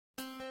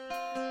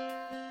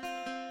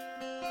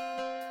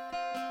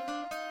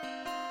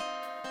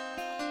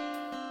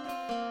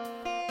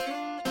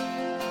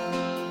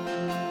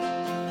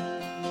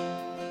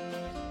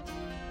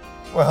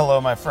Well,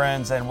 hello, my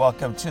friends, and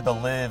welcome to the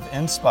Live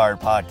Inspired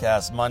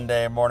Podcast,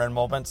 Monday Morning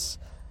Moments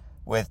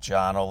with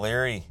John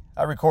O'Leary.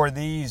 I record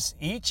these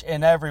each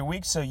and every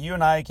week so you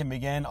and I can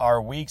begin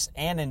our weeks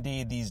and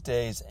indeed these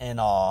days in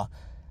awe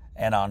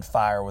and on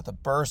fire with a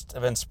burst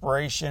of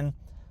inspiration.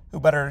 Who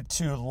better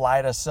to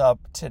light us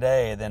up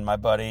today than my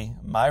buddy,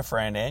 my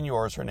friend, and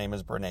yours? Her name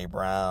is Brené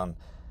Brown.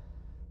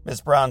 Ms.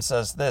 Brown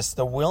says this: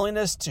 the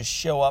willingness to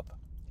show up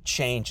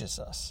changes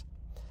us.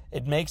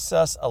 It makes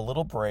us a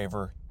little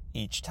braver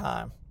each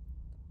time.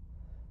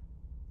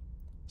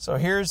 So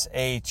here's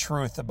a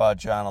truth about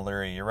John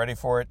O'Leary. You ready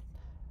for it?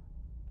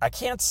 I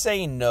can't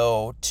say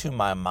no to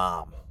my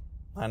mom.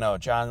 I know,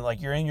 John, like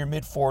you're in your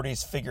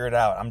mid-40s, figure it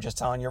out. I'm just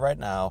telling you right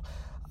now,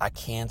 I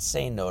can't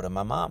say no to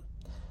my mom.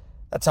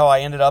 That's how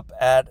I ended up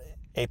at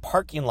a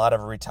parking lot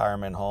of a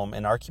retirement home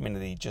in our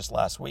community just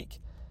last week.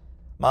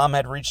 Mom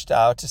had reached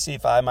out to see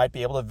if I might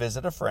be able to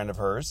visit a friend of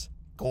hers,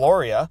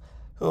 Gloria,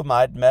 whom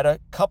I'd met a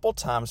couple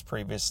times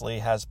previously,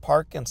 has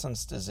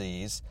Parkinson's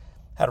disease,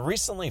 had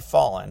recently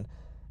fallen,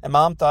 and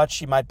Mom thought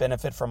she might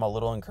benefit from a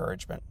little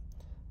encouragement.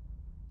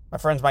 My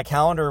friends, my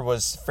calendar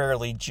was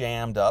fairly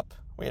jammed up.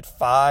 We had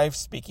 5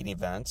 speaking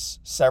events,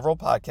 several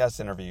podcast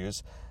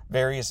interviews,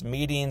 various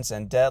meetings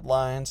and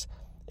deadlines.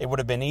 It would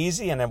have been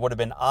easy and it would have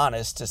been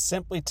honest to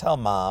simply tell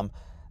Mom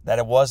that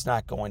it was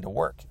not going to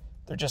work.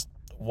 There just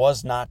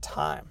was not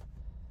time.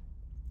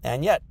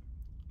 And yet,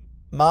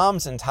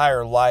 Mom's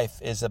entire life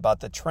is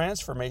about the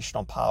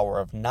transformational power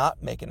of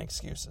not making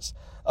excuses,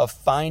 of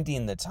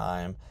finding the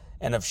time,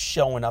 and of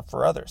showing up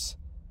for others.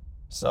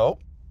 So,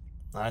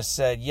 I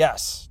said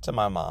yes to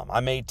my mom.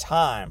 I made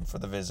time for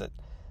the visit.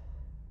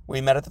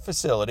 We met at the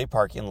facility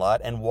parking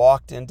lot and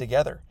walked in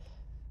together.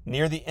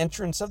 Near the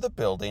entrance of the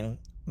building,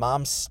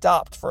 Mom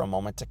stopped for a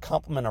moment to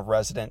compliment a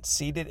resident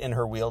seated in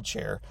her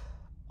wheelchair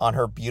on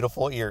her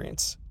beautiful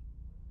earrings.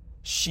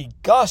 She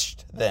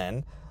gushed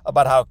then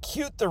about how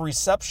cute the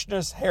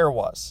receptionist's hair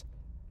was.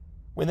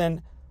 We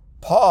then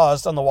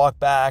paused on the walk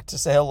back to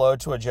say hello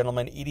to a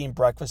gentleman eating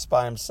breakfast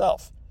by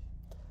himself.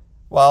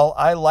 While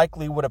I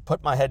likely would have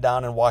put my head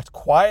down and walked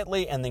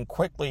quietly and then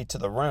quickly to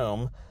the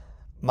room,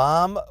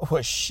 Mom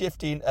was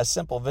shifting a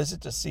simple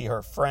visit to see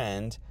her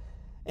friend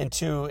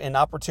into an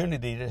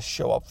opportunity to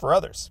show up for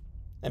others,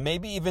 and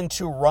maybe even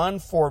to run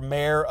for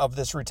mayor of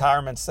this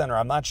retirement center.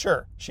 I'm not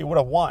sure. She would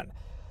have won.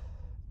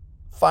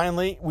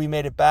 Finally, we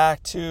made it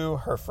back to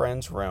her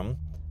friend's room.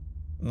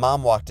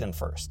 Mom walked in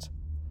first.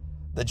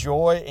 The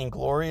joy in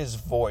Gloria's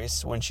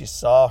voice when she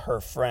saw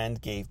her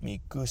friend gave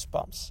me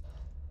goosebumps.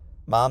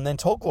 Mom then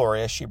told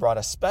Gloria she brought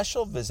a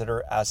special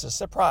visitor as a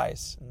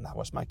surprise, and that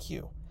was my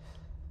cue.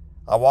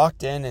 I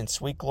walked in, and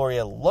sweet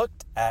Gloria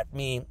looked at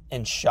me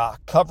in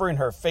shock, covering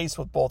her face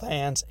with both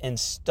hands in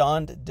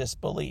stunned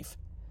disbelief.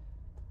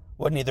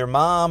 What neither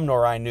Mom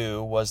nor I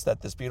knew was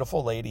that this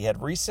beautiful lady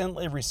had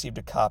recently received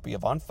a copy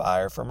of On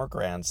Fire from her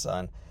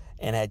grandson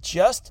and had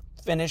just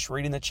finished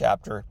reading the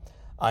chapter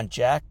on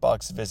Jack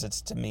Buck's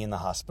visits to me in the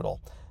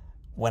hospital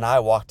when I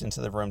walked into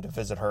the room to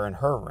visit her in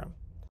her room.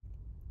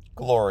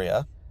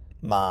 Gloria,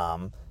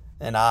 Mom,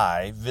 and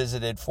I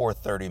visited for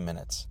 30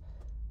 minutes.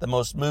 The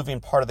most moving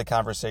part of the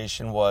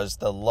conversation was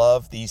the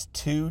love these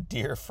 2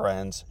 dear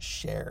friends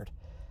shared.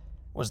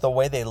 It was the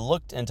way they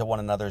looked into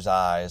one another's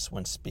eyes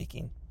when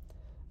speaking.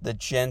 The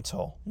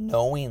gentle,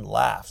 knowing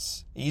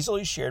laughs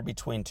easily shared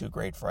between 2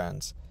 great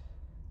friends.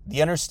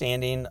 The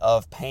understanding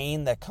of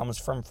pain that comes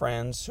from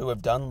friends who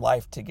have done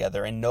life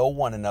together and know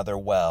one another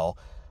well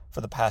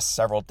for the past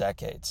several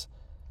decades.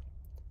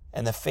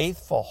 And the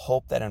faithful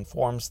hope that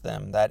informs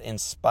them that in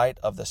spite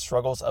of the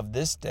struggles of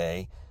this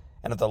day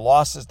and of the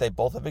losses they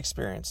both have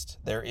experienced,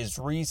 there is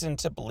reason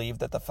to believe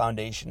that the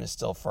foundation is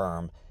still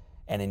firm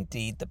and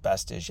indeed the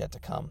best is yet to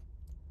come.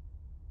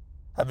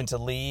 Having to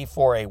leave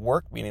for a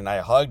work meeting, I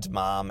hugged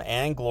Mom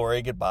and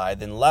Gloria goodbye,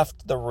 then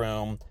left the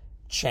room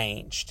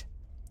changed.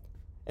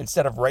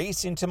 Instead of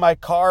racing to my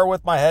car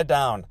with my head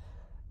down,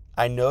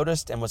 I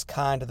noticed and was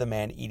kind to the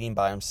man eating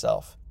by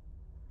himself.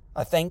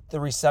 I thanked the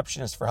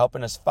receptionist for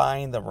helping us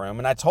find the room,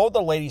 and I told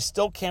the lady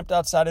still camped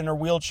outside in her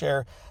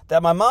wheelchair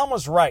that my mom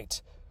was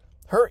right.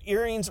 Her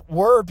earrings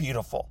were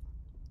beautiful.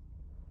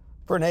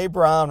 Brené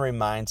Brown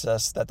reminds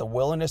us that the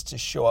willingness to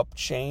show up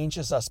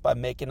changes us by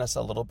making us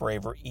a little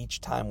braver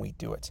each time we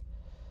do it.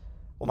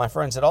 Well, my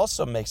friends, it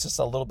also makes us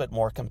a little bit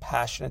more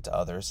compassionate to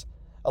others,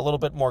 a little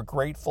bit more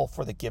grateful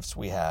for the gifts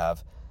we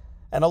have,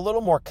 and a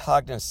little more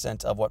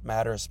cognizant of what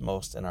matters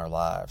most in our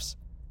lives.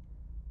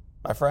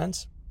 My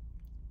friends,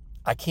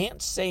 I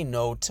can't say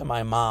no to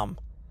my mom,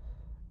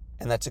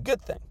 and that's a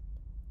good thing,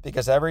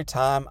 because every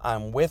time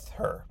I'm with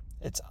her,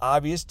 it's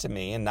obvious to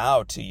me, and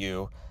now to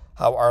you,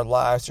 how our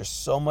lives are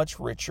so much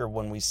richer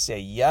when we say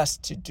yes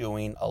to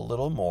doing a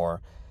little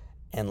more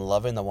and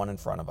loving the one in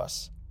front of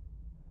us.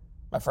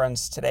 My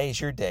friends, today is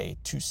your day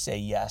to say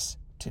yes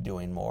to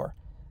doing more.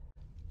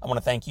 I want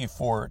to thank you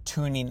for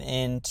tuning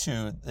in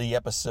to the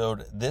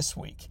episode this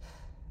week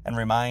and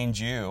remind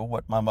you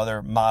what my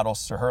mother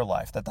models to her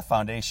life, that the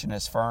foundation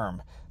is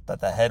firm,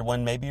 that the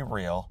headwind may be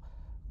real,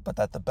 but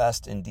that the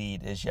best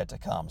indeed is yet to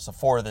come. So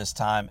for this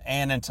time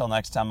and until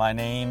next time, my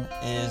name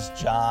is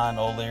John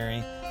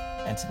O'Leary,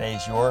 and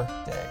today's your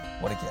day.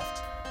 What a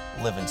gift.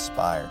 Live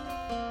inspired.